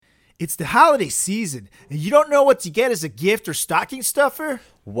It's the holiday season, and you don't know what to get as a gift or stocking stuffer?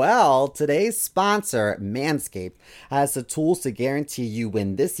 Well, today's sponsor, Manscaped, has the tools to guarantee you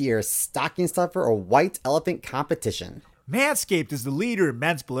win this year's stocking stuffer or white elephant competition. Manscaped is the leader in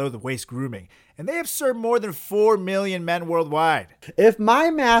men's below-the-waist grooming, and they have served more than 4 million men worldwide. If my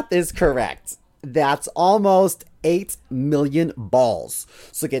math is correct, that's almost 8 million balls.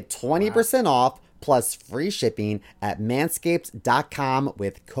 So get 20% off plus free shipping at manscaped.com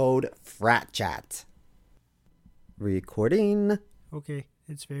with code FRATCHAT. Recording. Okay,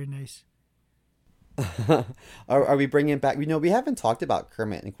 it's very nice. Are we bringing back? You know, we haven't talked about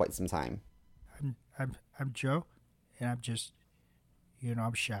Kermit in quite some time. I'm Joe, and I'm just,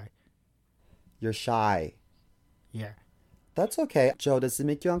 I'm shy. You're shy. Yeah. That's okay. Joe, does it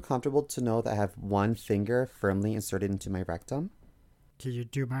make you uncomfortable to know that I have one finger firmly inserted into my rectum? Can you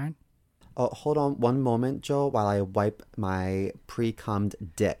do mine? Oh, hold on one moment, Joe, while I wipe my pre-cummed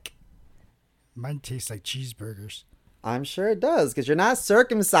dick. Mine tastes like cheeseburgers. I'm sure it does, because you're not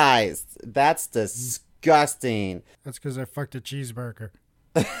circumcised. That's disgusting. That's because I fucked a cheeseburger.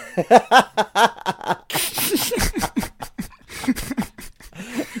 All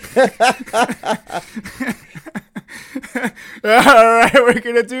right, we're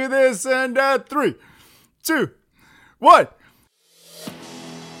going to do this. And 3, 2, 1.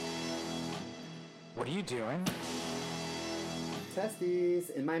 What are you doing?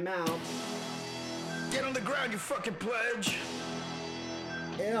 Testes in my mouth. Get on the ground, you fucking pledge!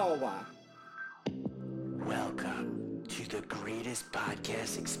 Ew. Welcome to the greatest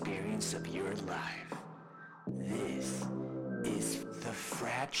podcast experience of your life. This is the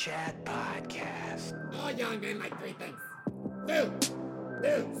Frat Chat Podcast. All young men like 3 things. Food,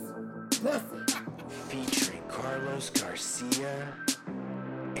 booze, pussy. Featuring Carlos Garcia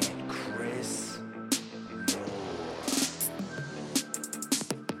and Chris Moore.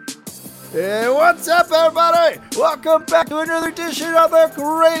 Hey, what's up, everybody? Welcome back to another edition of the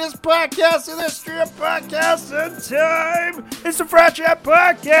greatest podcast in the history of podcasts and time. It's the Frat Chat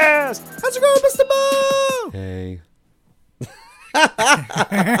Podcast. How's it going, Mr. Mo? Hey.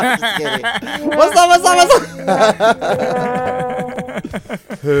 Just kidding. What's up?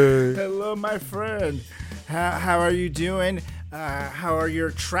 Hey. Hello, my friend. How are you doing? How are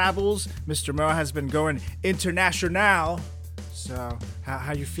your travels? Mr. Mo has been going international. So,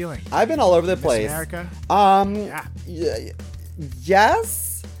 how you feeling? I've been all over the place. America?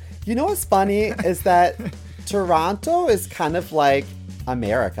 Yes. You know what's funny is that Toronto is kind of like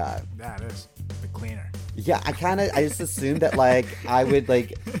America. That is the cleaner. Yeah, I just assumed that like I would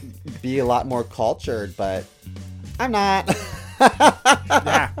like be a lot more cultured, but I'm not.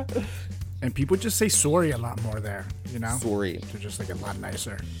 Yeah. And people just say sorry a lot more there, Sorry. They're just like a lot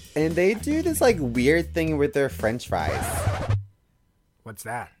nicer. And they do this like weird thing with their French fries. What's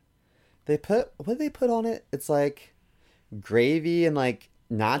that? What do they put on it? It's like gravy and like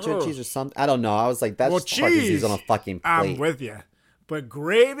nacho cheese or something. I don't know. I was like, that's just hard to use on a fucking plate. I'm with you. But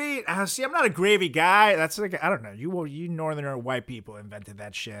gravy, see, I'm not a gravy guy. That's like, I don't know. You northerner white people invented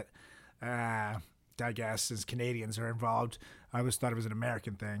that shit. I guess since Canadians are involved, I always thought it was an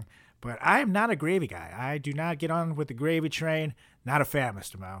American thing. But I am not a gravy guy. I do not get on with the gravy train. Not a fan,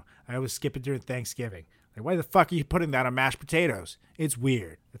 Mr. Mo. I always skip it during Thanksgiving. Like, why the fuck are you putting that on mashed potatoes? It's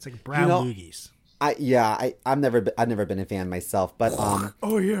weird. It's like brown loogies. I've never been a fan myself, but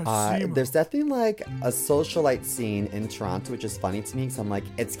Oh yeah, there's definitely like a socialite scene in Toronto, which is funny to me because I'm like,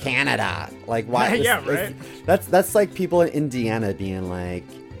 it's Canada. Like, why? Yeah, right. That's like people in Indiana being like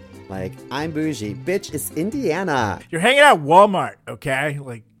I'm bougie, bitch. It's Indiana. You're hanging out at Walmart, okay?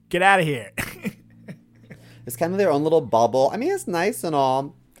 Like, get out of here. It's kind of their own little bubble. I mean, it's nice and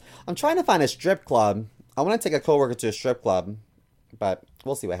all. I'm trying to find a strip club. I want to take a coworker to a strip club, but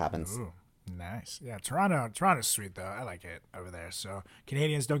we'll see what happens. Ooh, nice. Yeah, Toronto's sweet, though. I like it over there. So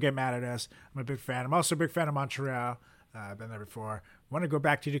Canadians, don't get mad at us. I'm a big fan. I'm also a big fan of Montreal. I've been there before. Want to go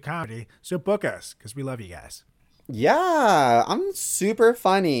back to do comedy, so book us, because we love you guys. Yeah, I'm super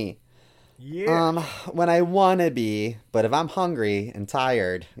funny. Yeah. When I want to be, but if I'm hungry and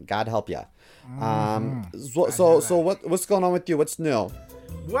tired, God help ya. So what's going on with you? What's new?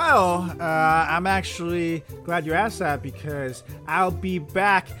 Well, I'm actually glad you asked that because I'll be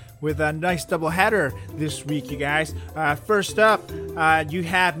back with a nice doubleheader this week, you guys. First up, you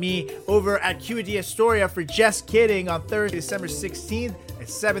have me over at QD Astoria for Just Kidding on Thursday, December 16th at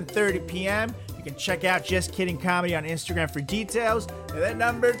 7:30 p.m. You can check out Just Kidding Comedy on Instagram for details. And then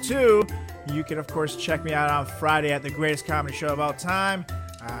number 2, you can, of course, check me out on Friday at the greatest comedy show of all time.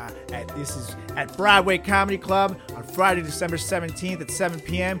 This is at Broadway Comedy Club on Friday, December 17th at 7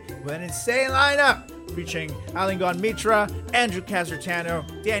 p.m. with an insane lineup featuring Alingon Mitra, Andrew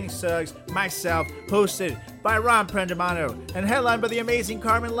Casartano, Danny Suggs, myself, hosted by Ron Prendamano, and headlined by the amazing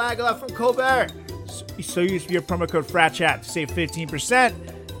Carmen Lagala from Colbert. So use your promo code FRATCHAT to save 15%.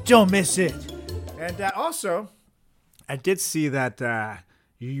 Don't miss it. And also, I did see that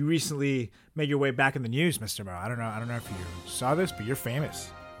you recently made your way back in the news, Mr. Mo. I don't know if you saw this, but you're famous.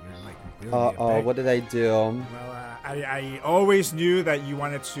 You're like really big. What did I do? Well, I always knew that you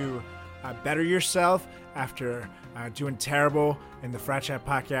wanted to better yourself after doing terrible in the Frat Chat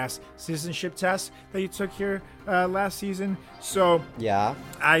Podcast citizenship test that you took here last season. So yeah,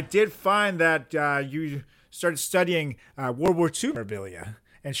 I did find that you started studying World War II memorabilia.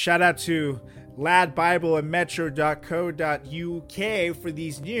 And shout out to Lad Bible and Metro.co.uk for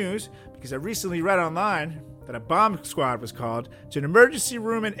these news, because I recently read online that a bomb squad was called to an emergency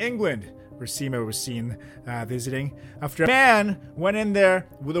room in England where Simo was seen visiting after a man went in there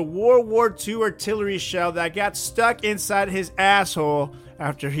with a World War II artillery shell that got stuck inside his asshole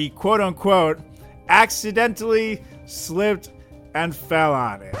after he, quote unquote, accidentally slipped and fell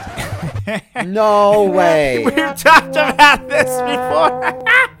on it. No way. We've talked about this before.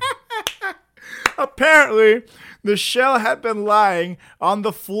 Apparently, the shell had been lying on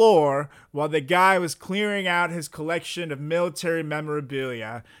the floor while the guy was clearing out his collection of military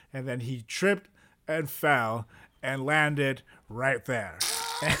memorabilia, and then he tripped and fell and landed right there.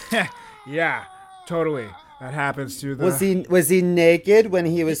 Yeah, totally. That happens to the... Was he naked when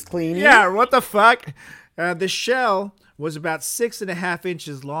he was cleaning? Yeah, what the fuck? The shell was about 6.5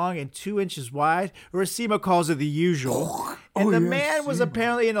 inches long and 2 inches wide, or as Simo calls it, the usual. And the man was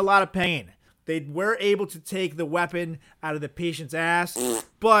apparently in a lot of pain. They were able to take the weapon out of the patient's ass,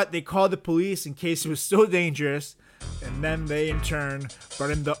 but they called the police in case it was still dangerous. And then they, in turn,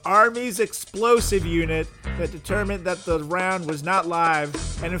 brought in the Army's explosive unit that determined that the round was not live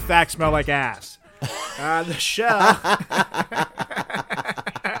and, in fact, smelled like ass. The shell...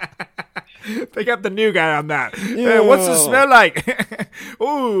 Pick up the new guy on that. Hey, what's the smell like?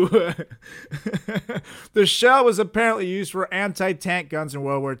 Ooh. The shell was apparently used for anti-tank guns in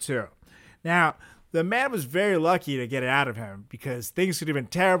World War II. Now, the man was very lucky to get it out of him, because things could have been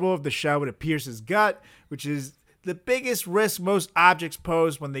terrible if the shell would have pierced his gut, which is the biggest risk most objects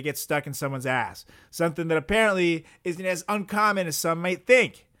pose when they get stuck in someone's ass. Something that apparently isn't as uncommon as some might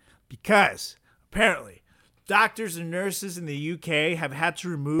think. Because, apparently, doctors and nurses in the UK have had to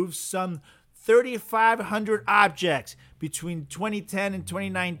remove some 3,500 objects between 2010 and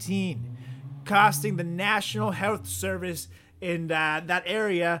 2019, costing the National Health Service in that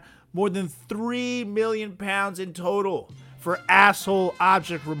area more than £3 million in total for asshole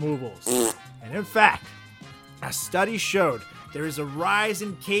object removals. And in fact, a study showed there is a rise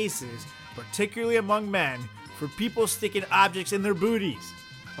in cases, particularly among men, for people sticking objects in their booties.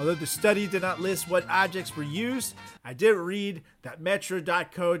 Although the study did not list what objects were used, I did read that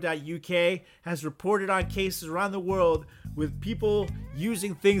Metro.co.uk has reported on cases around the world with people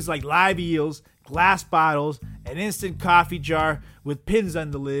using things like live eels, glass bottles, an instant coffee jar with pins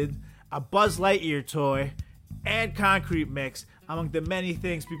on the lid, a Buzz Lightyear toy, and concrete mix, among the many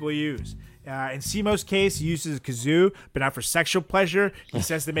things people use. In Simo's case, he uses a kazoo, but not for sexual pleasure. He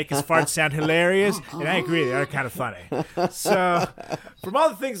says they make his farts sound hilarious, and I agree, they are kind of funny. So, from all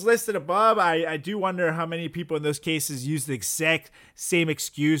the things listed above, I do wonder how many people in those cases use the exact same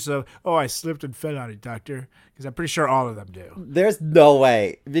excuse of, oh, I slipped and fell on it, doctor. Because I'm pretty sure all of them do. There's no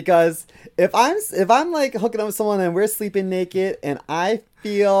way, because if I'm like hooking up with someone and we're sleeping naked and I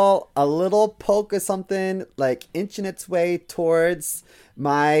feel a little poke of something like inching its way towards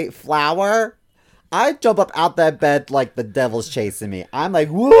my flower, I jump up out that bed like the devil's chasing me. I'm like,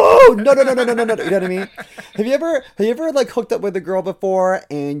 whoa, no. You know what I mean? Have you ever like hooked up with a girl before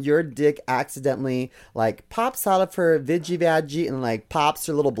and your dick accidentally like pops out of her vaggie and like pops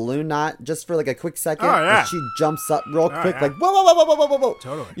her little balloon knot just for like a quick second? Oh, yeah. And she jumps up real quick, like, whoa.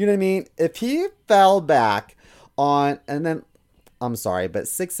 Totally. You know what I mean? If he fell back on, and then, I'm sorry, but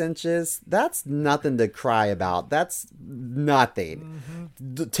 6 inches, that's nothing to cry about. That's nothing.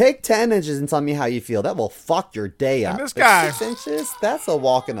 Mm-hmm. Take 10 inches and tell me how you feel. That will fuck your day up. And this guy, 6 inches, that's a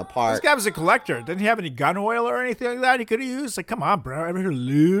walk in the park. This guy was a collector. Didn't he have any gun oil or anything like that he could have used? Like, come on, bro. Ever heard of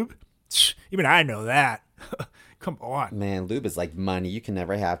lube? Even I know that. Come on. Man, lube is like money. You can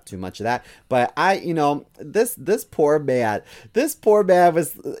never have too much of that. But this poor man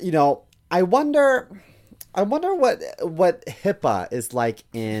was, I wonder what HIPAA is like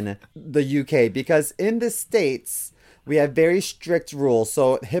in the UK, because in the States we have very strict rules.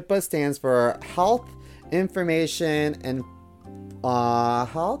 So HIPAA stands for Health Information and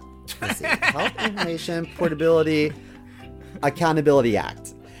Health Information Portability Accountability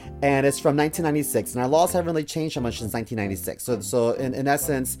Act. and it's from 1996. And our laws haven't really changed so much since 1996. So in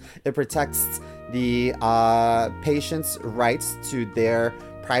essence, it protects the patient's rights to their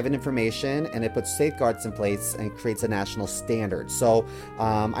private information, and it puts safeguards in place and creates a national standard. So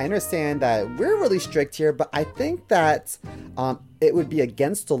I understand that we're really strict here, but I think that it would be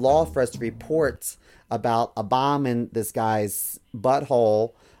against the law for us to report about a bomb in this guy's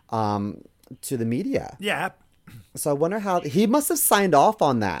butthole to the media. Yeah. So I wonder how he must have signed off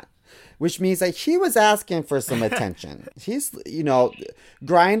on that, which means that he was asking for some attention. He's, Grindr,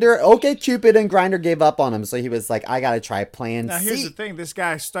 OkCupid and Grindr gave up on him. So he was like, I got to try plan Now, C. here's the thing. This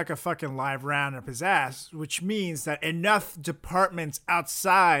guy stuck a fucking live round up his ass, which means that enough departments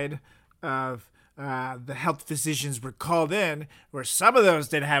outside of the health physicians were called in, where some of those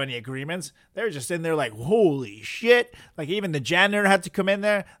didn't have any agreements. They were just in there like, holy shit. Like, even the janitor had to come in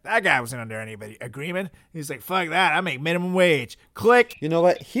there. That guy wasn't under any agreement. He's like, fuck that. I make minimum wage. Click. You know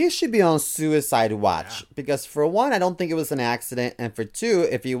what? He should be on suicide watch because, for one, I don't think it was an accident. And for two,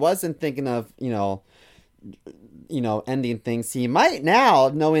 if he wasn't thinking of, ending things, he might now,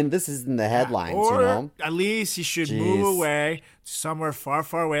 knowing this is in the headlines, Or at least he should move away to somewhere far,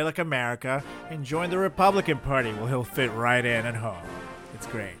 far away like America and join the Republican Party. Well, he'll fit right in at home. It's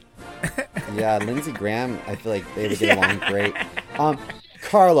great. Yeah, Lindsey Graham, I feel like they would get along great.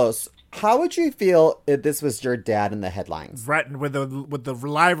 Carlos, how would you feel if this was your dad in the headlines? Right, with the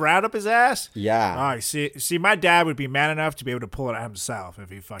live round up his ass? Yeah. Oh, see, my dad would be man enough to be able to pull it out himself if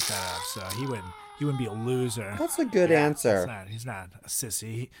he fucked that up. So he wouldn't be a loser. That's a good answer. He's not a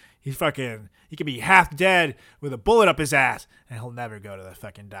sissy. He could be half dead with a bullet up his ass, and he'll never go to the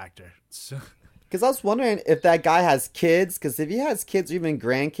fucking doctor. So. Because I was wondering if that guy has kids, because if he has kids or even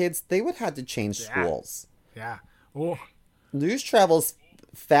grandkids, they would have to change schools. Yeah. Oh. News travels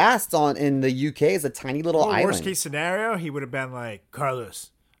fast in the UK. Is a tiny little island. Worst case scenario, he would have been like,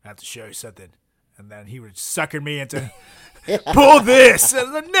 Carlos, I have to show you something. And then he would sucker me into, pull this.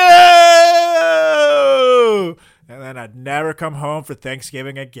 And then, no! And then I'd never come home for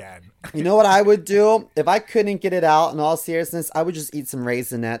Thanksgiving again. You know what I would do? If I couldn't get it out, in all seriousness, I would just eat some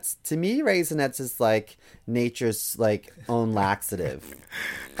Raisinets. To me, Raisinets is like nature's own laxative.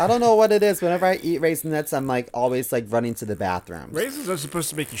 I don't know what it is. Whenever I eat Raisinets, I'm always running to the bathroom. Raisins are supposed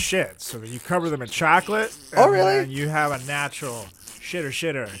to make you shit. So you cover them in chocolate. Oh, really? And you have a natural shitter,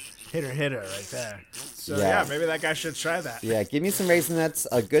 hitter right there. So yeah, maybe that guy should try that. Yeah, give me some Raisinets,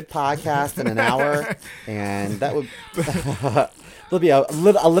 a good podcast in an hour, and that would there'll be a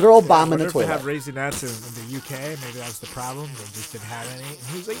literal bomb in the toilet. If they have Raisinets in the UK, maybe that was the problem. They just didn't have any. And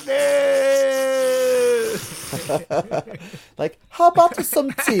he was like, no! How about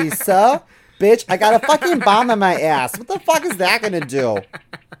some tea, sir? Bitch, I got a fucking bomb in my ass. What the fuck is that gonna do?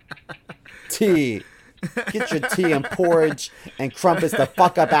 Tea. Get your tea and porridge and crumpets the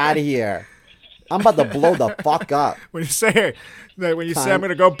fuck up out of here. I'm about to blow the fuck up. When you say I'm going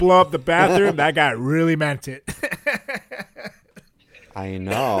to go blow up the bathroom, that guy really meant it. I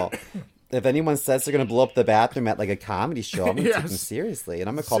know. If anyone says they're going to blow up the bathroom at a comedy show, I'm going to take them seriously. And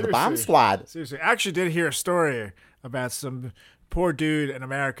I'm going to call the bomb squad. Seriously. I actually did hear a story about some poor dude in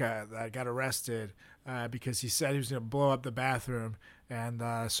America that got arrested because he said he was going to blow up the bathroom. And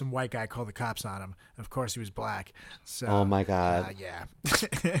some white guy called the cops on him. Of course, he was black. So, oh my god! Yeah.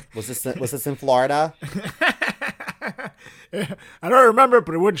 Was this in Florida? I don't remember,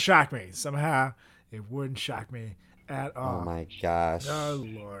 but it wouldn't shock me. Somehow, it wouldn't shock me at all. Oh my gosh! Oh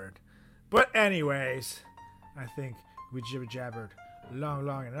Lord. But anyways, I think we jibber jabbered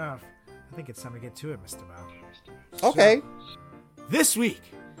long enough. I think it's time to get to it, Mr. Mo. Okay. So, this week,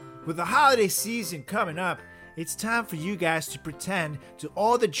 with the holiday season coming up, it's time for you guys to pretend to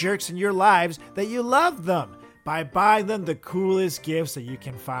all the jerks in your lives that you love them by buying them the coolest gifts that you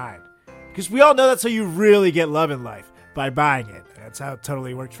can find. Because we all know that's how you really get love in life, by buying it. That's how it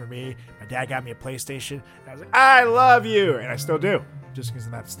totally worked for me. My dad got me a PlayStation, and I was like, I love you! And I still do, just because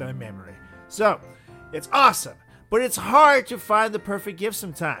that's still in memory. So, it's awesome, but it's hard to find the perfect gift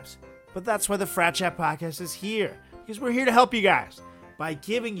sometimes. But that's why the Frat Chat Podcast is here, because we're here to help you guys by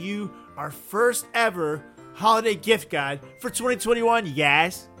giving you our first ever holiday gift guide for 2021, you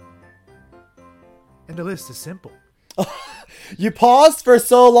guys. And the list is simple. You paused for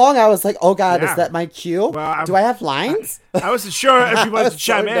so long. I was like, oh god, Yeah. is that my cue? Well, do I have lines? I wasn't sure if you wanted to so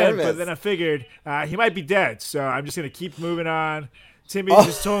chime in, nervous. but then I figured he might be dead, so I'm just gonna keep moving on. Timmy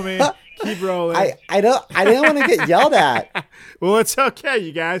just told me keep rolling. I didn't want to get yelled at. Well, it's okay,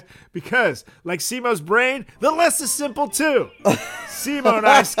 you guys, because like Simo's brain, the list is simple too. Simo and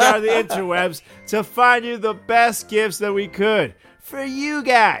I scoured the interwebs to find you the best gifts that we could for you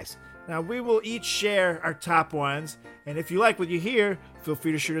guys. Now, we will each share our top ones, and if you like what you hear, feel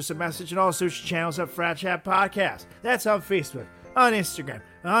free to shoot us a message on all social channels at Frat Chat Podcast. That's on Facebook, on Instagram,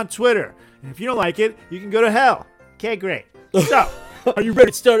 on Twitter. And if you don't like it, you can go to hell. Okay, great. So, are you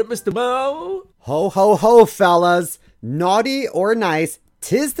ready to start it, Mr. Mo? Ho, ho, ho, fellas. Naughty or nice,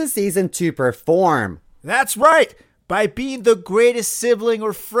 'tis the season to perform. That's right. By being the greatest sibling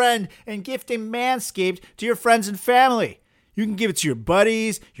or friend and gifting Manscaped to your friends and family. You can give it to your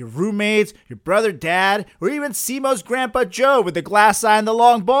buddies, your roommates, your brother, dad, or even Simo's grandpa Joe with the glass eye and the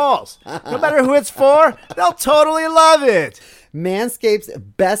long balls. No matter who it's for, they'll totally love it. Manscaped's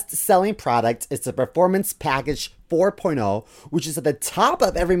best-selling product is the Performance Package 4.0, which is at the top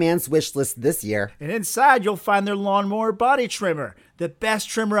of every man's wish list this year. And inside, you'll find their Lawnmower Body Trimmer, the best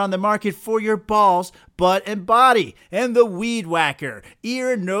trimmer on the market for your balls, butt, and body, and the Weed Whacker,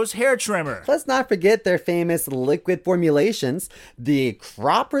 ear and nose hair trimmer. Let's not forget their famous liquid formulations, the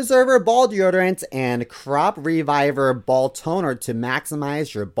Crop Preserver Ball Deodorant and Crop Reviver Ball Toner to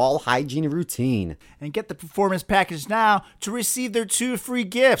maximize your ball hygiene routine. And get the Performance Package now to receive their 2 free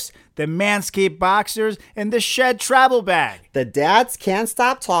gifts, the Manscaped Boxers and the Shed Travel Bag. The dads can't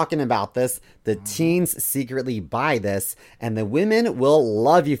stop talking about this, the teens secretly buy this, and the women will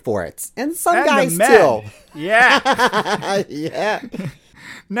love you for it. And some And guys the men. too. Yeah. Yeah.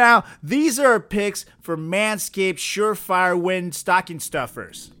 Now, these are our picks for Manscaped Surefire Wind Stocking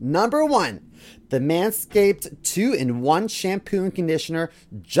Stuffers. Number 1, the Manscaped 2-in-1 shampoo and conditioner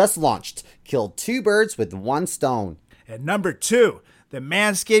just launched. Killed 2 birds with 1 stone. And number 2, the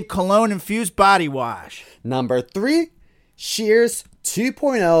Manscaped Cologne Infused Body Wash. Number 3, Shears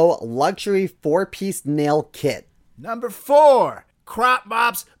 2.0 Luxury 4-piece Nail Kit. Number 4, Crop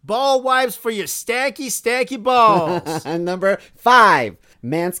Mops Ball Wipes for your stanky balls. And number 5,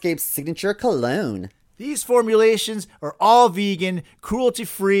 Manscaped's Signature Cologne. These formulations are all vegan,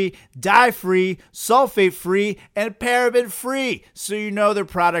 cruelty-free, dye-free, sulfate-free, and paraben-free, so you know their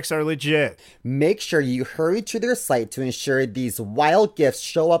products are legit. Make sure you hurry to their site to ensure these wild gifts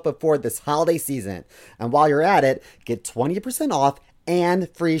show up before this holiday season. And while you're at it, get 20% off and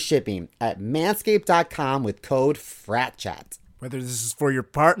free shipping at manscaped.com with code FRATCHAT. Whether this is for your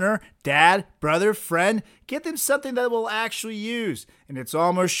partner, dad, brother, friend, get them something that will actually use, and it's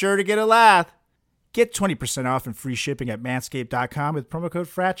almost sure to get a laugh. Get 20% off and free shipping at manscaped.com with promo code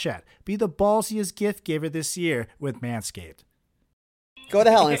FRATCHAT. Be the ballsiest gift giver this year with Manscaped. Go to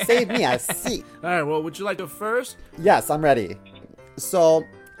hell and save me a seat. All right, well, would you like to go first? Yes, I'm ready. So,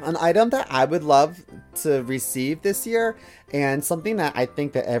 an item that I would love to receive this year, and something that I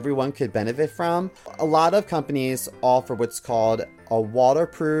think that everyone could benefit from. A lot of companies offer what's called a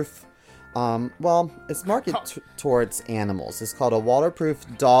waterproof, it's marketed towards animals. It's called a waterproof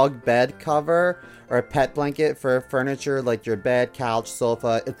dog bed cover or a pet blanket for furniture like your bed, couch,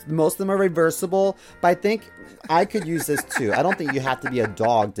 sofa. Most of them are reversible, but I think I could use this too. I don't think you have to be a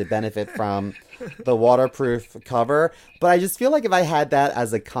dog to benefit from the waterproof cover, but I just feel like if I had that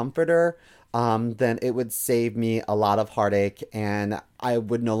as a comforter, then it would save me a lot of heartache, and I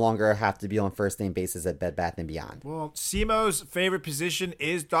would no longer have to be on first name basis at Bed Bath & Beyond. Well, Simo's favorite position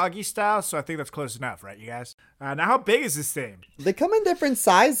is doggy style, so I think that's close enough, right, you guys? Now, how big is this thing? They come in different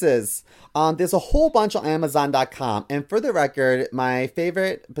sizes. There's a whole bunch on Amazon.com, and for the record, my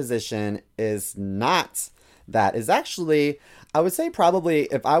favorite position is not that. Is actually, I would say probably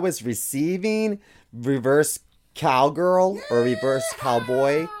if I was receiving reverse cowgirl or reverse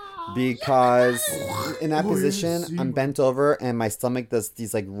cowboy, because in that position, I'm bent over and my stomach does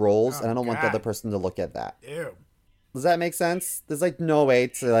these like rolls, and I don't want the other person to look at that. Ew. Does that make sense? There's like no way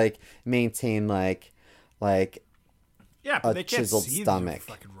to like maintain like Yeah, but a they can't chiseled see stomach.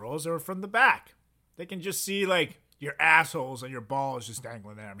 the fucking rolls or from the back. They can just see like your assholes and your balls just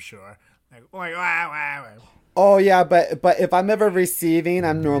dangling there, I'm sure. Like wow, wow, wow. Oh yeah, but if I'm ever receiving,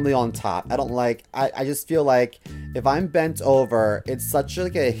 I'm normally on top. I don't like. I just feel like if I'm bent over, it's such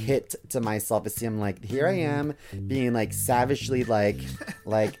like a hit to my self-esteem. Like here I am being like savagely like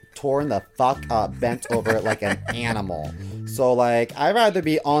torn the fuck up, bent over like an animal. So like I'd rather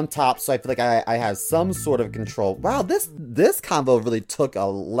be on top, so I feel like I have some sort of control. Wow, this convo really took a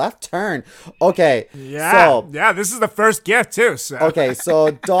left turn. Okay, Yeah, this is the first gift too. So. Okay,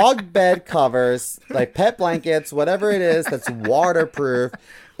 so dog bed covers, like pet blankets, whatever it is that's waterproof,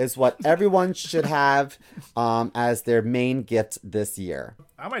 is what everyone should have as their main gift this year.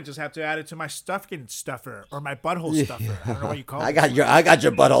 I might just have to add it to my stuffing stuffer or my butthole stuffer. I don't know what you call it. I got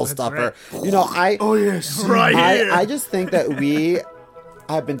your butthole stuffer. right. You know, Oh yes, I just think that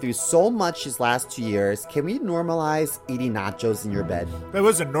I've been through so much these last 2 years. Can we normalize eating nachos in your bed? That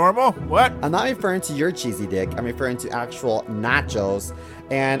wasn't normal? What? I'm not referring to your cheesy dick. I'm referring to actual nachos.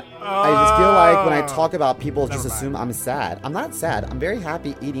 And I just feel like when I talk about people just assume I'm sad. I'm not sad. I'm very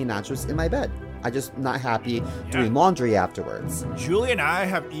happy eating nachos in my bed. I'm just not happy doing laundry afterwards. Julie and I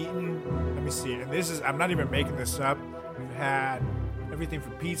have eaten, let me see, and this is, I'm not even making this up. We've had everything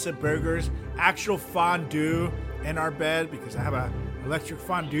from pizza, burgers, actual fondue in our bed because I have a electric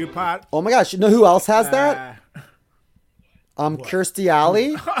fondue pot. Oh my gosh, you know who else has that? Kirstie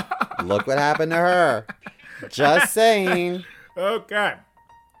Alley. Look what happened to her. Just saying. Okay.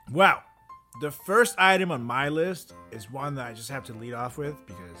 Well, the first item on my list is one that I just have to lead off with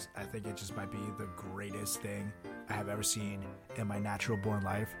because I think it just might be the greatest thing I have ever seen in my natural born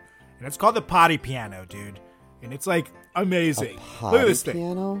life. And it's called the potty piano, dude. And it's like amazing. Look at this thing.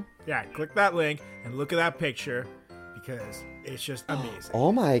 Piano? Yeah, click that link and look at that picture because it's just amazing.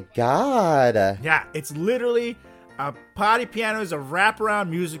 Oh my god. Yeah, it's literally a potty piano is a wraparound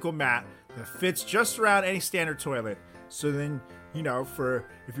musical mat that fits just around any standard toilet. So then, you know, for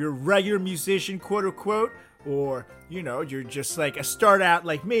if you're a regular musician, quote unquote, or, you know, you're just like a start out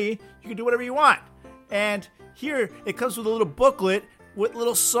like me, you can do whatever you want. And here it comes with a little booklet with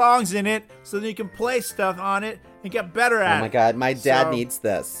little songs in it so that you can play stuff on it and get better at it. Oh my god, my dad needs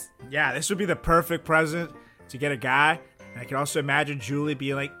this. Yeah, this would be the perfect present to get a guy. And I can also imagine Julie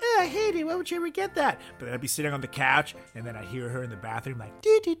being like, I hate it, why would you ever get that? But then I'd be sitting on the couch and then I'd hear her in the bathroom like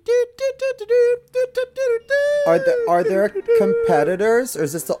Are there competitors or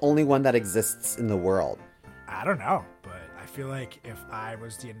is this the only one that exists in the world? I don't know, but I feel like if I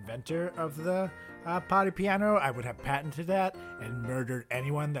was the inventor of the potty piano, I would have patented that and murdered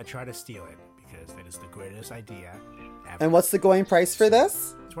anyone that tried to steal it because that is the greatest idea ever. And what's the going price for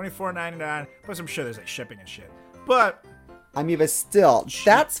this? $24.99, plus I'm sure there's like shipping and shit. But I mean, but still,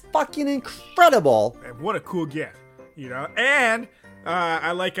 that's fucking incredible. What a cool gift, you know? And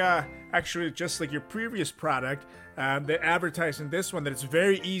I like, actually, just like your previous product, they advertised in this one that it's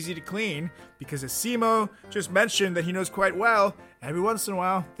very easy to clean because as Simo just mentioned that he knows quite well, every once in a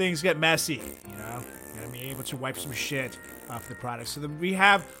while, things get messy, you know? You gotta be able to wipe some shit off the product. So then we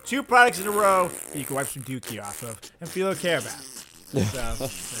have 2 products in a row that you can wipe some dookie off of and feel okay about. So,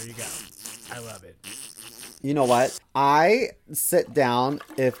 there you go. I love it. You know what? I sit down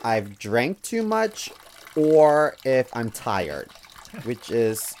if I've drank too much or if I'm tired, which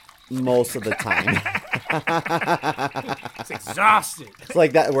is most of the time. It's exhausted. It's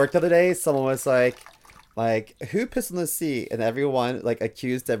like that at work the other day, someone was like, who pissed on the seat? And everyone, like,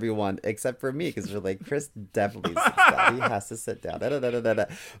 accused everyone except for me because they're like, Chris definitely sits down. He has to sit down. Da, da, da, da, da.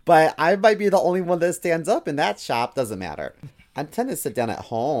 But I might be the only one that stands up in that shop. Doesn't matter. I tend to sit down at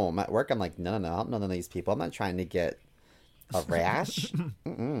home. At work, I'm like, no, I'm none of these people. I'm not trying to get a rash.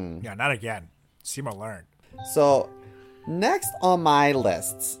 Yeah, not again. Simo learned. So, next on my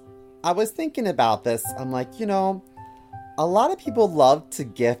list, I was thinking about this. I'm like, you know, a lot of people love to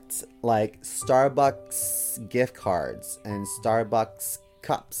gift like Starbucks gift cards and Starbucks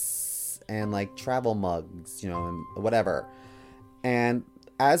cups and like travel mugs, you know, and whatever. And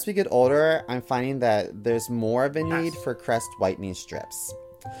as we get older, I'm finding that there's more of a need for Crest whitening strips.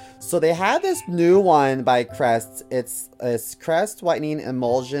 So they have this new one by Crest. It's Crest whitening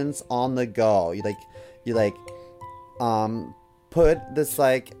emulsions on the go. You put this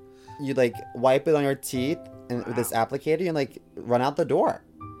you wipe it on your teeth and with this applicator and like run out the door.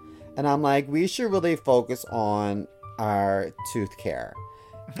 And I'm like, we should really focus on our tooth care.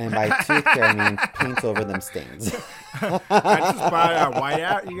 And by tooth care, I mean paint over them stains. I just buy a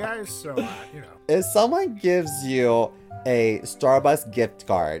whiteout, you guys, so, you know. If someone gives you a Starbucks gift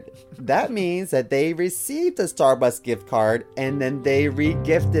card, that means that they received a Starbucks gift card and then they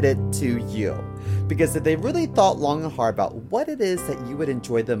re-gifted it to you. Because if they really thought long and hard about what it is that you would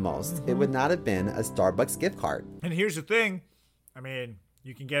enjoy the most, it would not have been a Starbucks gift card. And here's the thing. I mean,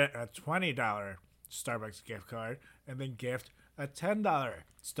 you can get a $20 Starbucks gift card and then gift a $10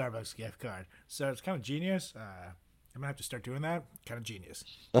 Starbucks gift card. So it's kind of genius. I'm going to have to start doing that. Kind of genius.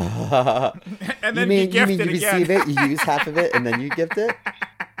 And then you gift it again. Receive it, you use half of it, and then you gift it?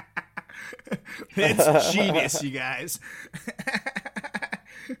 It's genius, you guys.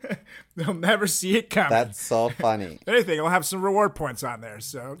 They'll never see it coming. That's so funny. If anything, I'll have some reward points on there.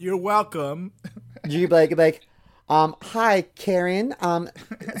 So you're welcome. You like, hi Karen.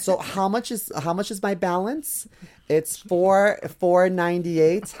 So how much is my balance? It's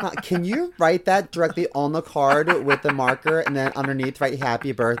 $4.98. Can you write that directly on the card with the marker and then underneath write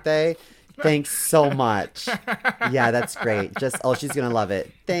happy birthday? Thanks so much. Yeah, that's great. She's gonna love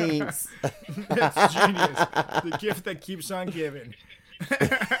it. Thanks. That's genius. The gift that keeps on giving.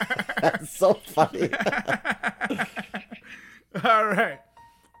 That's so funny. All right.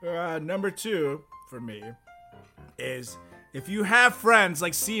 Number 2 for me is if you have friends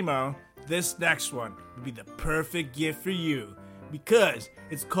like Simo, this next one would be the perfect gift for you because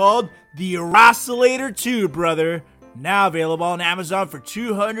it's called the Eroscillator 2, brother. Now available on Amazon for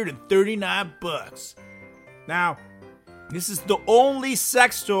 $239. Now, this is the only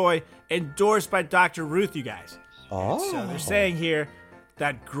sex toy endorsed by Dr. Ruth, you guys. Oh. So they're saying here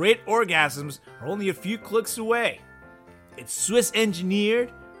that great orgasms are only a few clicks away. It's Swiss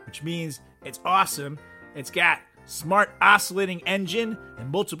engineered, which means it's awesome. It's got smart oscillating engine and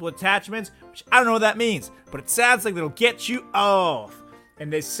multiple attachments, which I don't know what that means, but it sounds like it'll get you off.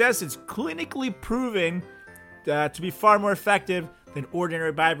 And it says it's clinically proven to be far more effective than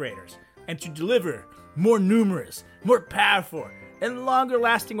ordinary vibrators and to deliver more numerous, more powerful, and longer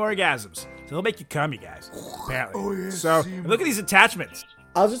lasting orgasms. So they'll make you come, you guys. Apparently. Oh, yeah, so look at these attachments.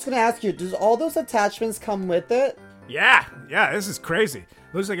 I was just going to ask you, does all those attachments come with it? Yeah, this is crazy.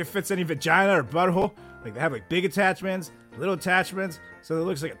 Looks like it fits any vagina or butthole. Like they have like big attachments, little attachments, so it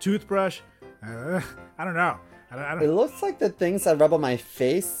looks like a toothbrush. I don't know. I don't. It looks like the things I rub on my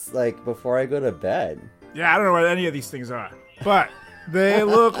face like before I go to bed. Yeah, I don't know what any of these things are, but they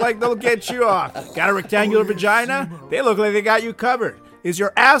look like they'll get you off. Got a rectangular vagina? They look like they got you covered. Is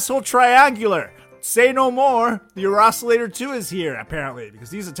your asshole triangular? Say no more. The Eroscillator 2 is here, apparently, because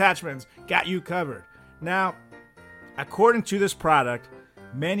these attachments got you covered. Now, according to this product,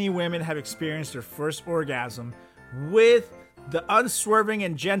 many women have experienced their first orgasm with the unswerving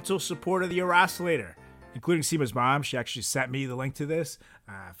and gentle support of the Eroscillator, including Simo's mom. She actually sent me the link to this.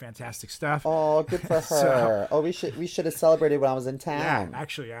 Fantastic stuff. Oh, good for her. We should have celebrated when I was in town. Yeah,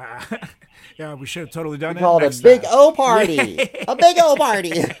 actually, yeah, we should have totally done We it. called it a big O party. A big O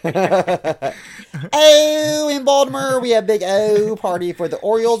party. Oh, in Baltimore, we have big O party for the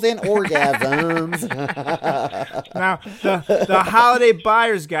Orioles and orgasms. Now, the Holiday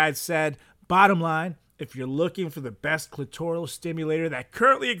Buyer's Guide said, bottom line, if you're looking for the best clitoral stimulator that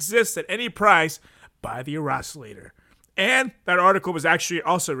currently exists at any price, buy the Eroscillator. And that article was actually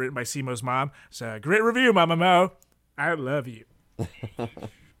also written by Simo's mom. So great review, Mama Mo. I love you.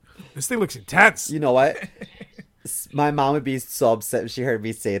 This thing looks intense. You know what? My mom would be so upset if she heard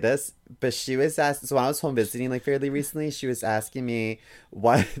me say this, but she was asking. So when I was home visiting like fairly recently, she was asking me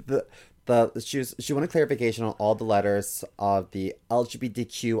what she wanted clarification on all the letters of the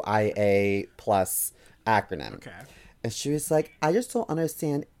LGBTQIA plus acronym. Okay. And she was like, I just don't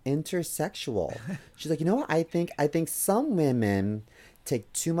understand intersexual. She's like, you know what I think? I think some women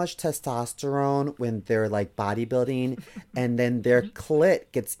take too much testosterone when they're like bodybuilding and then their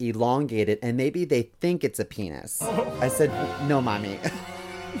clit gets elongated and maybe they think it's a penis. I said, no, mommy.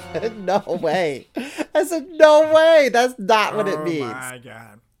 No way. I said, no way. That's not what it means. Oh my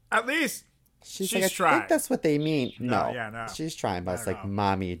God. At least She's like, I trying. think that's what they mean. No. She's trying, but it's like,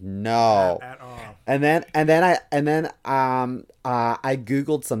 mommy, no. Not at all. And then I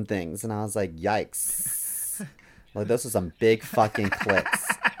Googled some things and I was like, yikes. Like those are some big fucking clicks.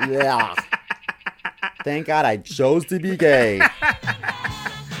 Yeah. Thank God I chose to be gay.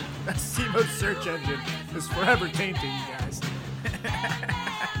 That Simo's search engine is forever tainting, you guys.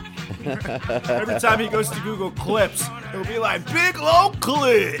 Every time he goes to Google clips, it'll be like, big low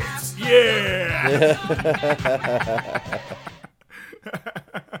clips. Yeah.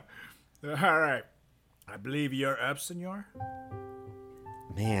 All right. I believe you're up, senor.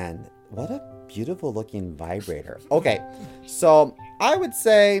 Man, what a beautiful looking vibrator. Okay, so I would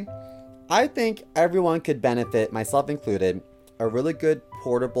say I think everyone could benefit, myself included, a really good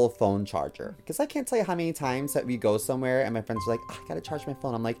portable phone charger. Because I can't tell you how many times that we go somewhere and my friends are like, oh, I gotta charge my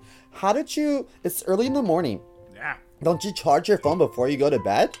phone. I'm like, it's early in the morning. Yeah. Don't you charge your phone before you go to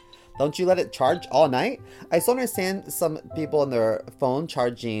bed? Don't you let it charge all night? I still understand some people and their phone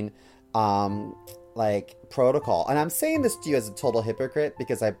charging like protocol. And I'm saying this to you as a total hypocrite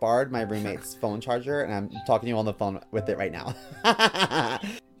because I borrowed my roommate's phone charger and I'm talking to you on the phone with it right now.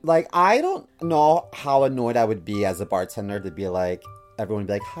 Like, I don't know how annoyed I would be as a bartender to be like, everyone would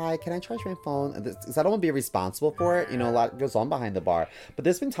be like, hi, can I charge my phone? Because I don't want to be responsible for it. You know, a lot goes on behind the bar. But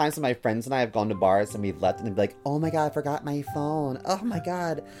there's been times when my friends and I have gone to bars and we've left and they'd be like, oh my God, I forgot my phone. Oh my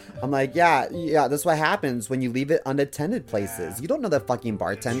God. I'm like, yeah, that's what happens when you leave it unattended places. You don't know the fucking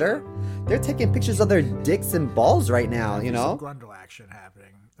bartender. They're taking pictures of their dicks and balls right now, you know? Some grundle action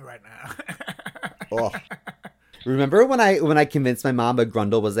happening right now. Ugh. Remember when I convinced my mom a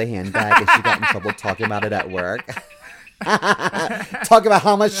grundle was a handbag and she got in trouble talking about it at work? Talk about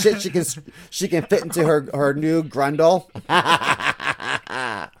how much shit she can fit into her new grundle.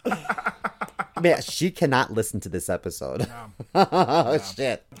 Man, she cannot listen to this episode. Oh,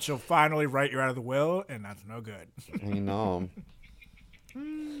 shit. She'll finally write you out of the will, and that's no good. I know.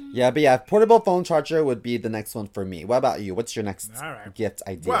 Yeah, but yeah, portable phone charger would be the next one for me. What about you? What's your next gift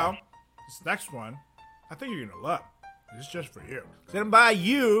idea? Well, this next one, I think you're going to love. This is just for you. It's going to buy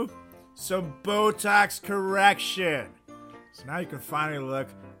you some Botox correction. So now you can finally look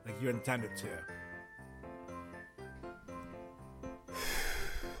like you intended to.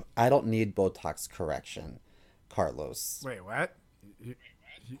 I don't need Botox correction, Carlos. Wait, what?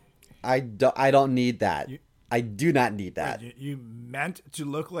 I don't need that. I do not need that. You meant to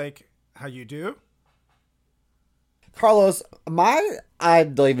look like how you do? Carlos, I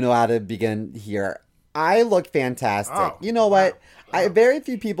don't even know how to begin here. I look fantastic. Oh, you know what? wow. Very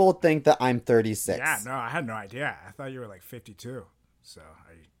few people think that I'm 36. Yeah, no, I had no idea. I thought you were like 52. So,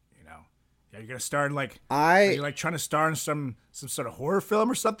 you're gonna star in are you like trying to star in some sort of horror film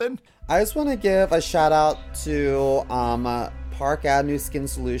or something? I just want to give a shout out to Park Avenue Skin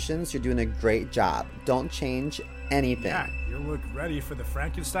Solutions. You're doing a great job. Don't change anything. Yeah, you look ready for the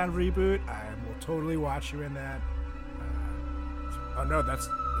Frankenstein reboot. I will totally watch you in that. Oh no, that's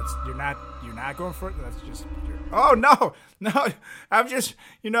you're not going for it. That's just. Oh no, I'm just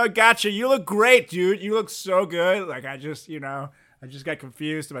gotcha. You look great, dude. You look so good. Like I just got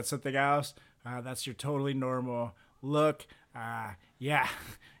confused about something else. That's your totally normal look. Yeah,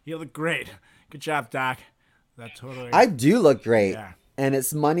 you look great. Good job, Doc. That totally. I do look great. Yeah. And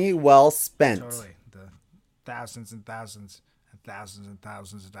it's money well spent. Totally. The thousands and thousands and thousands and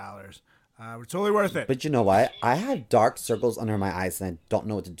thousands of dollars. We're totally worth it. But you know what? I have dark circles under my eyes, and I don't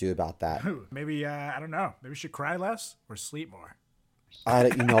know what to do about that. Maybe I don't know. Maybe you should cry less or sleep more.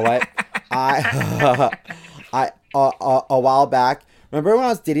 You know what? A while back, remember when I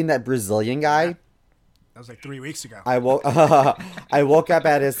was dating that Brazilian guy? That was like 3 weeks ago. I woke up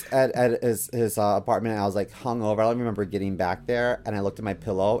at his apartment, and I was like hungover. I don't remember getting back there, and I looked at my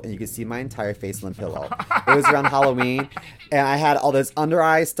pillow, and you could see my entire face on the pillow. It was around Halloween, and I had all this under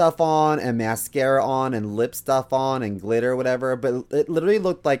eye stuff on, and mascara on, and lip stuff on, and glitter, whatever. But it literally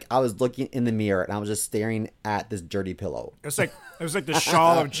looked like I was looking in the mirror, and I was just staring at this dirty pillow. It was like the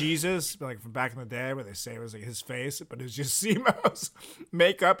shawl of Jesus, like from back in the day, where they say it was like his face, but it was just Simo's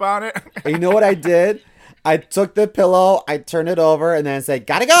makeup on it. And you know what I did? I took the pillow, I turned it over, and then I said,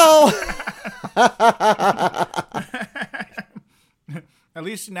 "Gotta go." At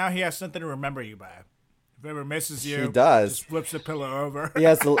least now he has something to remember you by. If he ever misses you, He does. Just flips the pillow over. He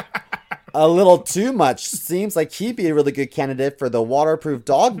has a little too much. Seems like he'd be a really good candidate for the waterproof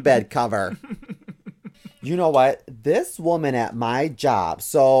dog bed cover. You know what? This woman at my job.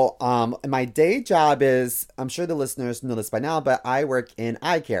 So, my day job is, I'm sure the listeners know this by now, but I work in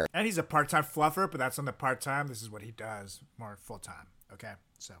eye care. And he's a part-time fluffer, but that's on the part-time. This is what he does more full-time. Okay,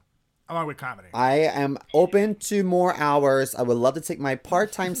 so along with comedy. I am open to more hours. I would love to take my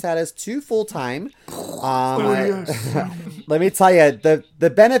part-time status to full-time. Let me tell you,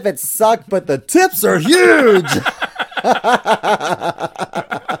 the benefits suck, but the tips are huge.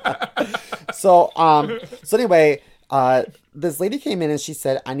 So anyway, this lady came in and she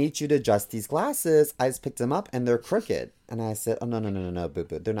said, "I need you to adjust these glasses. I just picked them up and they're crooked." And I said, "Oh, no,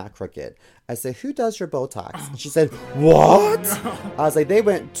 boo-boo. They're not crooked." I said, "Who does your Botox?" And she said, "What?" I was like, "They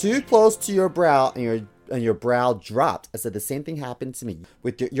went too close to your brow and your brow dropped." I said, "The same thing happened to me.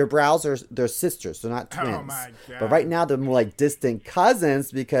 With your brows they're sisters, they're not twins. Oh my God. But right now they're more like distant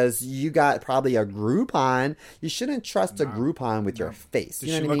cousins because you got probably a Groupon. You shouldn't trust a Groupon with your face." Does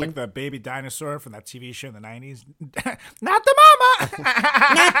You know she what I look mean? like the baby dinosaur from that TV show in the 90s? Not the mama!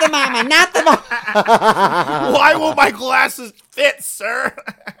 Not the mama, not the mama. Why will my glasses fit, sir?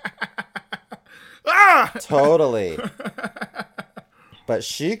 Ah! Totally. But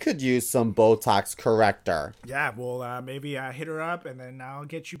she could use some Botox corrector. Yeah, well, maybe hit her up, and then I'll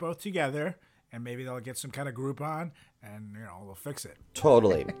get you both together, and maybe they'll get some kind of Groupon, and, we'll fix it.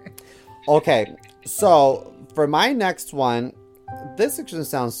 Totally. Okay, so for my next one, this is going to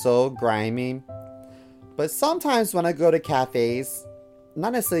sound so grimy, but sometimes when I go to cafes,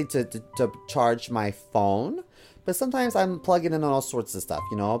 not necessarily to charge my phone, but sometimes I'm plugging in all sorts of stuff,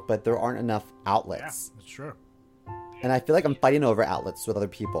 but there aren't enough Yeah, outlets. that's true. And I feel like I'm fighting over outlets with other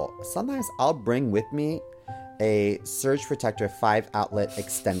people. Sometimes I'll bring with me a Surge Protector 5-outlet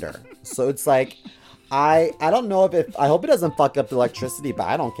extender. So it's like, I don't know I hope it doesn't fuck up the electricity, but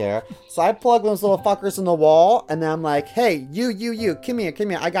I don't care. So I plug those little fuckers in the wall, and then I'm like, "Hey, you, come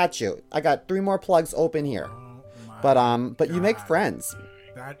here, I got you. I got 3 more plugs open here." But you make friends.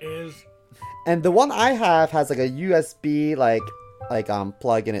 That is... And the one I have has like a USB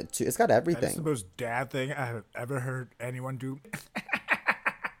plug in it too. It's got That is everything. the most dad thing I have ever heard anyone do.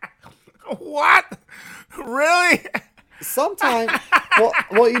 What? Really? Sometimes,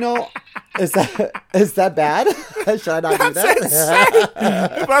 well, is that bad? Should I not do That's that? insane.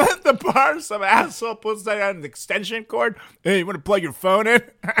 If I'm at the bar, some asshole pulls out an extension cord. Hey, you want to plug your phone in?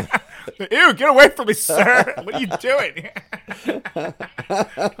 Ew, get away from me, sir. What are you doing?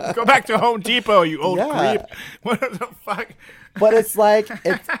 Go back to Home Depot, you old creep. What the fuck? But it's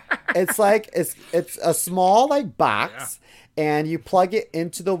a small like box. And you plug it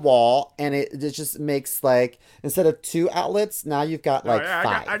into the wall, and it just makes like, instead of 2 outlets, now you've got like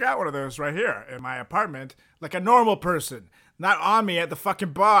 5. I got one of those right here in my apartment, like a normal person, not on me at the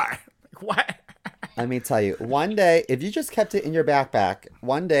fucking bar. What? Let me tell you, one day, if you just kept it in your backpack,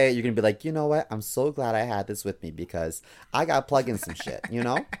 one day you're going to be like, you know what? I'm so glad I had this with me because I got to plug in some shit, you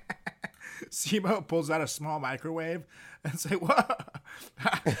know? Simo pulls out a small microwave and say, "Whoa,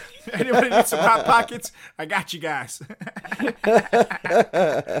 anybody need some Hot Pockets? I got you guys." It'll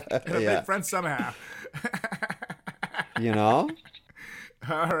make friends somehow. You know?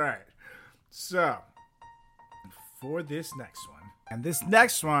 All right. So, for this next one, and this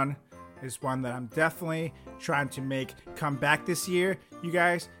next one is one that I'm definitely trying to make come back this year, you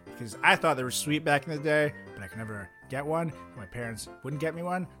guys, because I thought they were sweet back in the day, but I could never get one. My parents wouldn't get me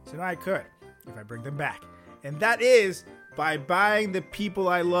one, so now I could if I bring them back. And that is by buying the people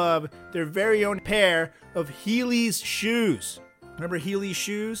I love their very own pair of Heelys shoes. Remember Heelys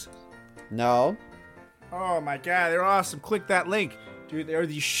shoes? No. Oh my god, they're awesome. Click that link. Dude, there are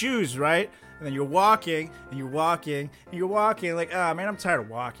these shoes, right? And then you're walking, and you're walking, and you're walking, like, oh man, I'm tired of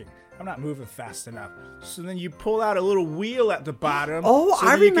walking. I'm not moving fast enough. So then you pull out a little wheel at the bottom. Oh, so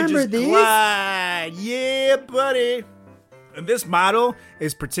I that you can remember just these. glide. Yeah, buddy. And this model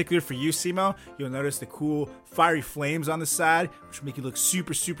is particular for you, Simo. You'll notice the cool fiery flames on the side, which will make you look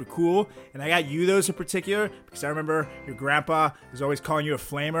super, super cool. And I got you those in particular because I remember your grandpa was always calling you a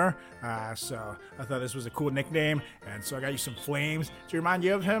flamer. So I thought this was a cool nickname. And so I got you some flames to remind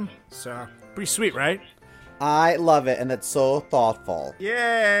you of him. So pretty sweet, right? I love it, and it's so thoughtful.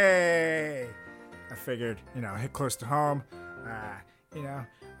 Yay! I figured, hit close to home. I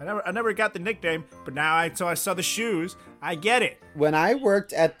never got the nickname, but now until I saw the shoes, I get it. When I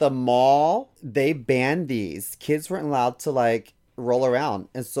worked at the mall, they banned these. Kids weren't allowed to like roll around.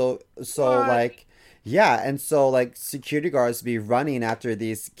 And so like, yeah. And so like security guards be running after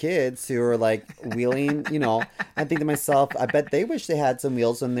these kids who are like wheeling, I think to myself, I bet they wish they had some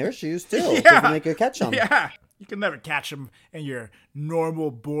wheels on their shoes too. Yeah. Because then they could catch them. Yeah. You can never catch them in your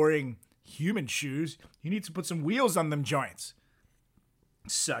normal, boring human shoes. You need to put some wheels on them joints.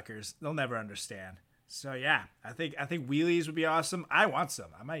 Suckers. They'll never understand. So yeah, I think wheelies would be awesome. I want some.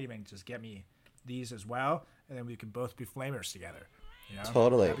 I might even just get me these as well, and then we can both be flamers together.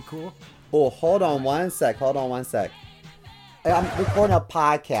 Totally. That'd be cool. Oh, hold on one sec. I'm recording a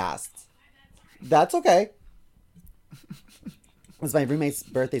podcast. That's okay. It's my roommate's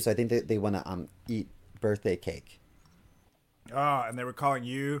birthday, so I think they want to eat birthday cake. Oh, and they were calling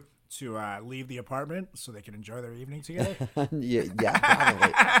you to leave the apartment so they can enjoy their evening together? yeah,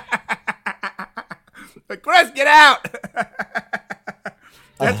 probably. But Chris, get out!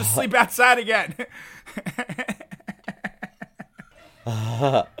 You have to sleep outside again.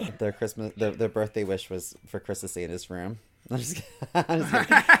 Their birthday wish was for Chris to stay in his room. I'm just kidding.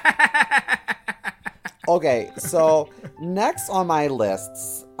 Okay, so next on my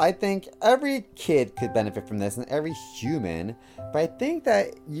lists, I think every kid could benefit from this and every human, but I think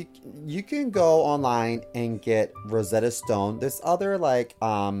that you can go online and get Rosetta Stone. There's other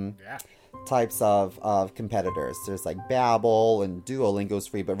types of competitors. There's like Babbel and Duolingo's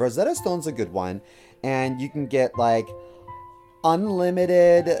free, but Rosetta Stone's a good one, and you can get like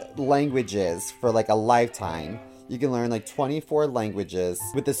unlimited languages for like a lifetime. You can learn like 24 languages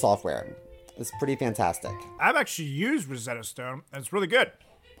with this software. It's pretty fantastic. I've actually used Rosetta Stone, and it's really good.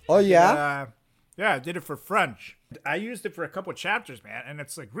 Oh, yeah? Yeah, I did it for French. I used it for a couple chapters, man, and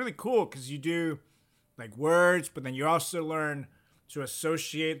it's like really cool because you do like words, but then you also learn to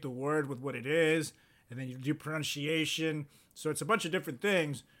associate the word with what it is, and then you do pronunciation. So it's a bunch of different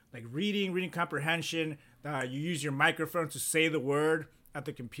things, like reading comprehension. You use your microphone to say the word at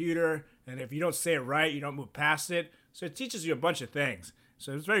the computer, and if you don't say it right, you don't move past it. So it teaches you a bunch of things.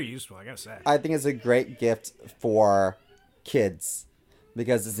 So it's very useful, I gotta say. I think it's a great gift for kids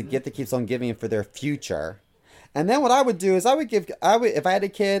because it's a gift that keeps on giving for their future. And then what I would do is if I had a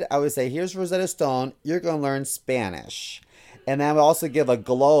kid, I would say, here's Rosetta Stone, you're going to learn Spanish. And then I would also give a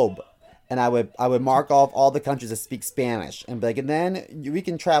globe, and I would mark off all the countries that speak Spanish, and be like, and then we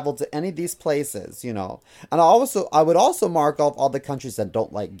can travel to any of these places, And I would also mark off all the countries that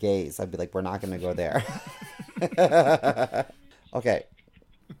don't like gays. I'd be like, we're not going to go there. Okay.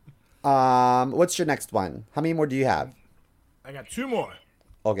 What's your next one? How many more do you have? I got 2 more.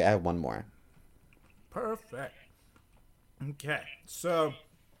 Okay, I have one more. Perfect. Okay, so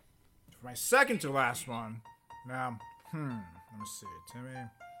for my second to last one, now, let me see, Timmy.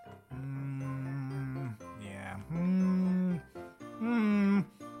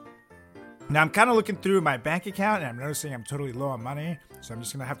 Now I'm kind of looking through my bank account and I'm noticing I'm totally low on money, so I'm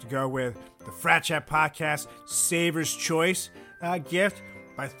just gonna have to go with the Frat Chat Podcast Saver's Choice gift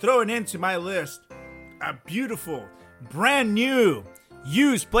by throwing into my list a beautiful, brand new,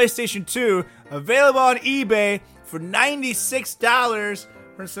 used PlayStation 2 available on eBay for $96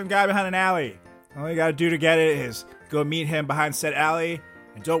 from some guy behind an alley. All you gotta do to get it is go meet him behind said alley,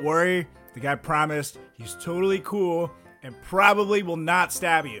 and don't worry, the guy promised he's totally cool and probably will not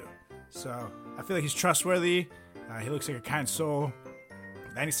stab you. So I feel like he's trustworthy. He looks like a kind soul.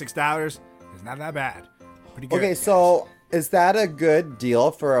 $96 is not that bad. Pretty good. Okay, so is that a good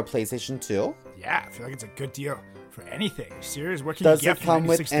deal for a PlayStation 2? Yeah, I feel like it's a good deal for anything. Are you serious? What can Does you get it come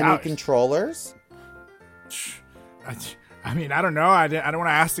for $96? with any controllers? I mean, I don't know. I don't want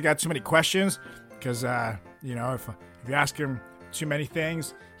to ask the guy too many questions because, if you ask him too many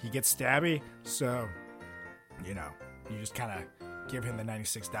things, he gets stabby. So, you just kind of give him the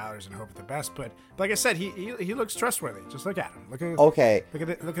 $96 and hope for the best. But like I said, he looks trustworthy. Just look at him. Look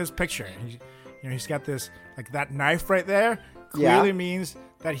at his picture. He's got this, like, that knife right there. Clearly means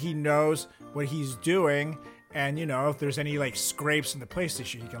that he knows what he's doing. And, if there's any, like, scrapes in the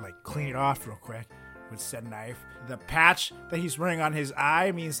PlayStation, he can, like, clean it off real quick with said knife. The patch that he's wearing on his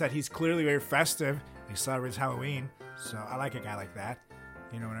eye means that he's clearly very festive. He celebrates Halloween. So I like a guy like that.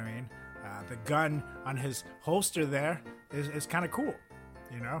 You know what I mean? The gun on his holster there is kind of cool.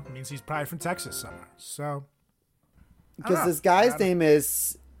 It means he's probably from Texas somewhere. So, because this guy's name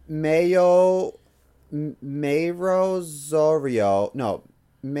is Mayo Zorro. No,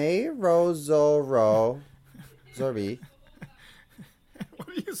 Mayro Zorri. What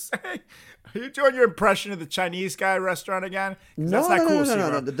are you saying? Are you doing your impression of the Chinese guy restaurant again? No, that's not cool,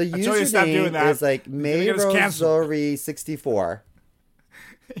 no. The username is like Mayro Zorri 64.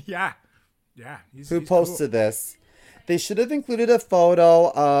 Yeah. Who posted this? They should have included a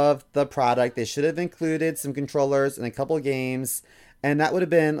photo of the product. They should have included some controllers and a couple games, and that would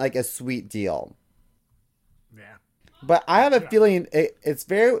have been like a sweet deal. Yeah. But I have a feeling it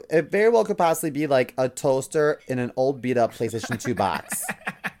very well could possibly be like a toaster in an old beat up PlayStation 2 box.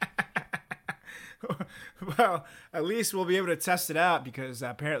 Well, at least we'll be able to test it out because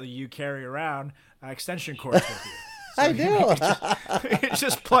apparently you carry around extension cords with you. So I do.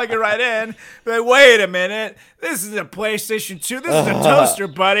 just plug it right in. Like, wait a minute. This is a PlayStation 2. This is a toaster,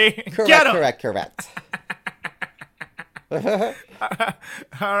 buddy. Get him. Correct.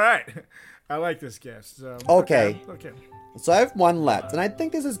 All right. I like this gift. So, okay. Okay. So I have one left, and I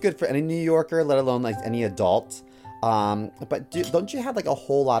think this is good for any New Yorker, let alone like any adult. But don't you have like a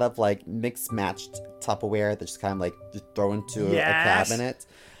whole lot of like mixed matched Tupperware that just kind of like just throw into a cabinet?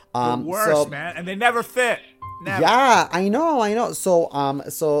 The worst, man, and they never fit. Never. Yeah, I know. So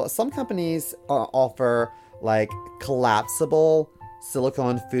some companies offer like collapsible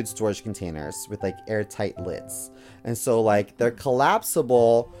silicone food storage containers with like airtight lids, and so like they're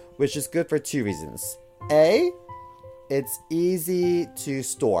collapsible, which is good for 2 reasons. A, it's easy to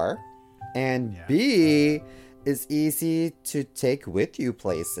store, and B, it's easy to take with you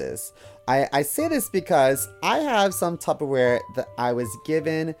places. I say this because I have some Tupperware that I was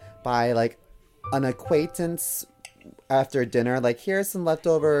given by like an acquaintance after dinner, like, here's some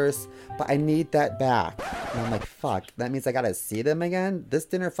leftovers, but I need that back. And I'm like, fuck, that means I gotta see them again? This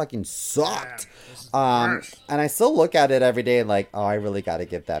dinner fucking sucked. And I still look at it every day and like, oh, I really gotta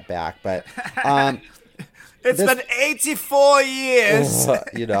give that back. But it's been 84 years.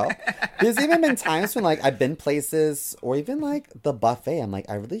 There's even been times when like I've been places or even like the buffet. I'm like,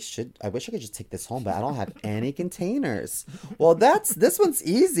 I wish I could just take this home, but I don't have any containers. Well, this one's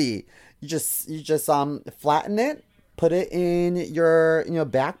easy. You just flatten it, put it in your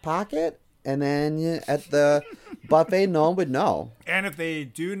back pocket, and then at the buffet, no one would know. And if they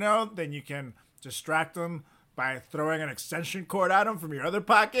do know, then you can distract them by throwing an extension cord at them from your other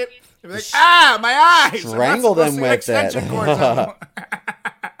pocket. They'll be like, my eyes! Strangle them with it.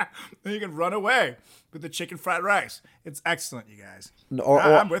 Then you can run away with the chicken fried rice. It's excellent, you guys.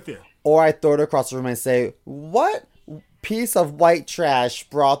 I'm with you. Or I throw it across the room and say, what piece of white trash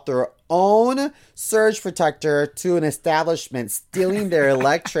brought their own surge protector to an establishment, stealing their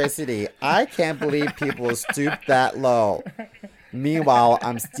electricity? I can't believe people stoop that low. Meanwhile,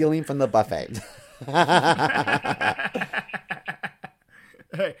 I'm stealing from the buffet.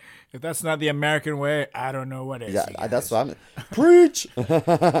 Hey, if that's not the American way, I don't know what is. Yeah, you guys. that's what I'm. Preach. All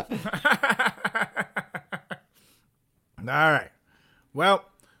right. Well,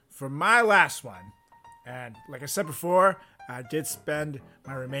 for my last one, and like I said before, I did spend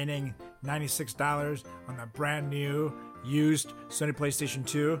my remaining $96 on the brand new used Sony PlayStation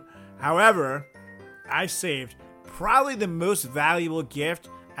 2. However, I saved probably the most valuable gift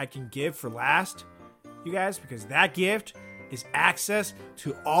I can give for last, you guys, because that gift is access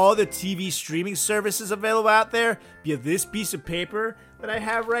to all the TV streaming services available out there via this piece of paper that I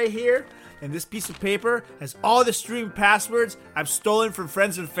have right here. And this piece of paper has all the streaming passwords I've stolen from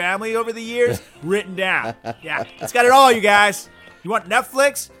friends and family over the years written down. Yeah, it's got it all, you guys. You want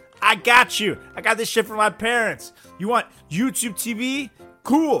Netflix? I got you. I got this shit from my parents. You want YouTube TV?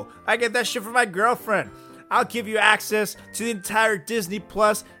 Cool. I get that shit from my girlfriend. I'll give you access to the entire Disney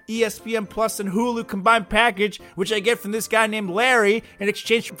Plus, ESPN Plus, and Hulu combined package, which I get from this guy named Larry in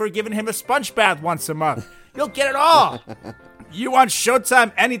exchange for giving him a sponge bath once a month. You'll get it all. You want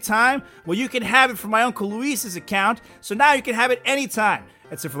Showtime anytime? Well, you can have it from my Uncle Luis's account, so now you can have it anytime.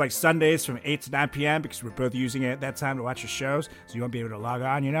 Except for like Sundays from 8 to 9 p.m. because we're both using it at that time to watch the shows, so you won't be able to log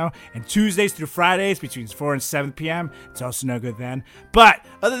on, you know? And Tuesdays through Fridays between 4 and 7 p.m. It's also no good then. But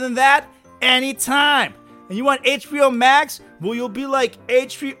other than that, anytime. And you want HBO Max? Well, you'll be like,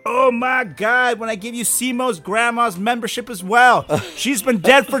 HBO, oh my God, when I give you Simo's grandma's membership as well. She's been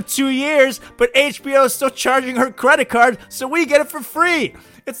dead for 2 years, but HBO is still charging her credit card, so we get it for free.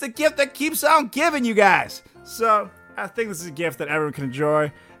 It's the gift that keeps on giving, you guys. So I think this is a gift that everyone can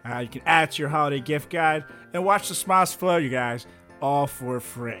enjoy. You can add it to your holiday gift guide and watch the smiles flow, you guys, all for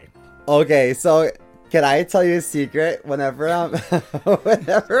free. Okay, so can I tell you a secret? Whenever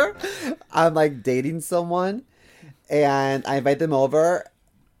I'm like dating someone and I invite them over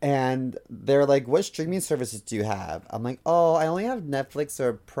and they're like, what streaming services do you have? I'm like, oh, I only have Netflix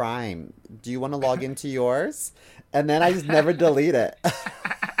or Prime. Do you want to log into yours? And then I just never delete it.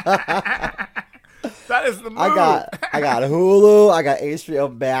 That is the move. I got Hulu, I got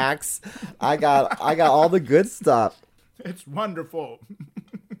HBO Max, I got all the good stuff. It's wonderful.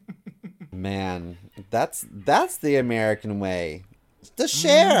 Man, that's the American way. To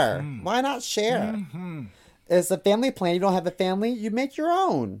share. Mm-hmm. Why not share? Mm-hmm. It's a family plan. You don't have a family, you make your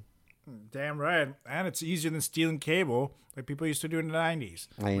own. Damn right. And it's easier than stealing cable like people used to do in the 90s.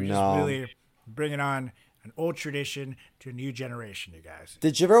 I We're know. Just really bringing on an old tradition to a new generation, you guys.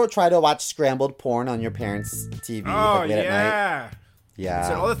 Did you ever try to watch scrambled porn on your parents' TV? Oh, like late at night? Yeah.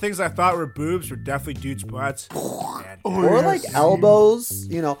 So all the things I thought were boobs were definitely dudes' butts. Or like elbows,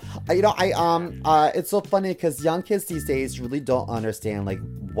 it's so funny because young kids these days really don't understand like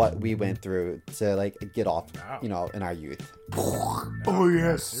what we went through to like get off, in our youth. Oh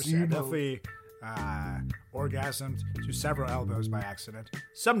yes, definitely orgasmed to several elbows by accident.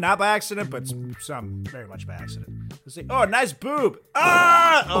 Some not by accident, but some very much by accident. Let's see. Oh, nice boob.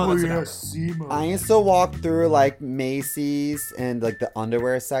 Ah! Oh yes, I used to walk through like Macy's and like the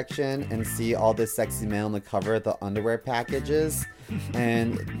underwear section and see all this sexy men on the cover of the underwear packages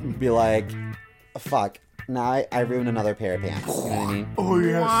and be like, fuck, now I ruined another pair of pants. You know what I mean? Oh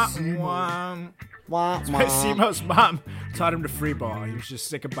yes, That's why Simo's mom taught him to free ball. He was just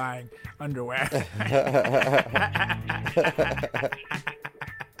sick of buying underwear.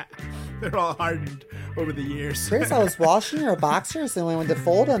 They're all hardened over the years. Chris, I was washing your boxers and when I went to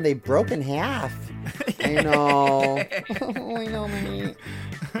fold them, they broke in half. I know. I know, me.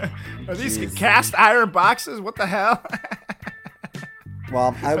 Are these cast iron boxes? What the hell?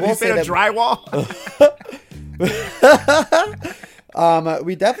 Well, I will say that drywall.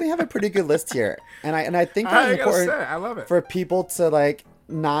 We definitely have a pretty good list here, and I think that's important. I love it for people to like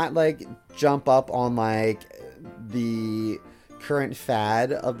not like jump up on like the current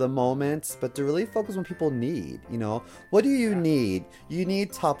fad of the moment, but to really focus on what people need. What do you need? You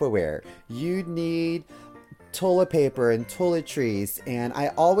need Tupperware. You need toilet paper and toiletries, and I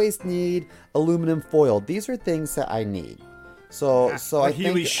always need aluminum foil. These are things that I need. So I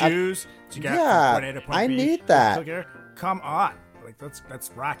Heeley think shoes. I need that. Come on.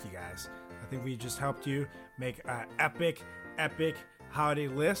 Let's rock, you guys. I think we just helped you make an epic holiday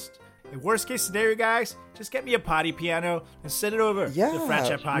list. The worst case scenario, guys, just get me a potty piano and send it over to the Frat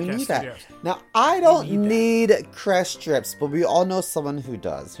Chat Podcast Studios. Now, I don't need crest strips, but we all know someone who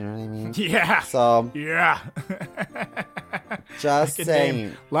does. You know what I mean? Yeah. So yeah. Just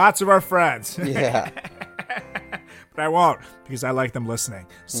saying. Lots of our friends. Yeah. But I won't because I like them listening.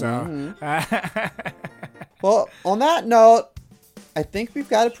 So. Mm-hmm. Well, on that note, I think we've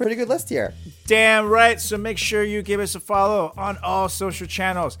got a pretty good list here. Damn right. So make sure you give us a follow on all social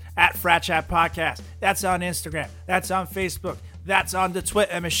channels at Frat Chat Podcast. That's on Instagram. That's on Facebook. That's on the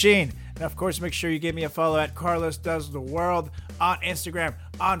Twitter machine. And of course, make sure you give me a follow at Carlos Does the World on Instagram,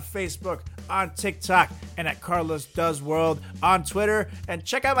 on Facebook, on TikTok, and at Carlos Does World on Twitter. And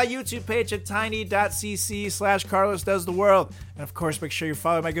check out my YouTube page at tiny.cc/Carlos Does the World. And of course, make sure you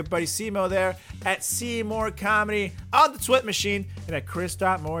follow my good buddy Simo there at Seymour Comedy on the Twit machine and at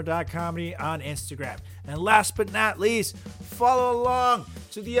chris.moore.comedy on Instagram. And last but not least, follow along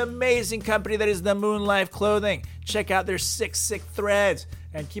to the amazing company that is the Moon Life Clothing. Check out their sick threads.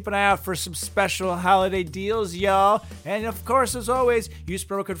 And keep an eye out for some special holiday deals, y'all. And of course, as always, use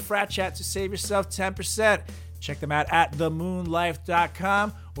promo code FRATCHAT to save yourself 10%. Check them out at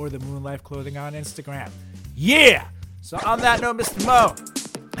themoonlife.com or the Moonlife Clothing on Instagram. Yeah! So on that note, Mr. Mo,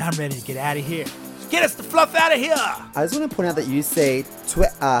 I'm ready to get out of here. Get us the fluff out of here! I just want to point out that you say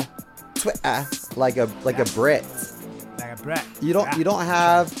Twitter like a Brit. Like a Brit. You don't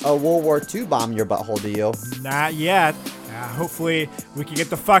have a World War II bomb in your butthole, do you? Not yet. Hopefully we can get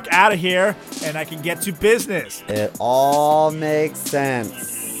the fuck out of here and I can get to business. It all makes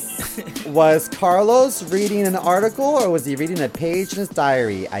sense. Was Carlos reading an article or was he reading a page in his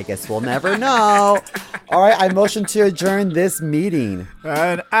diary? I guess we'll never know. All right, I motion to adjourn this meeting.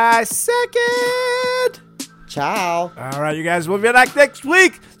 And I second. Ciao. All right, you guys, we'll be back next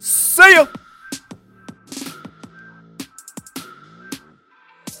week. See you.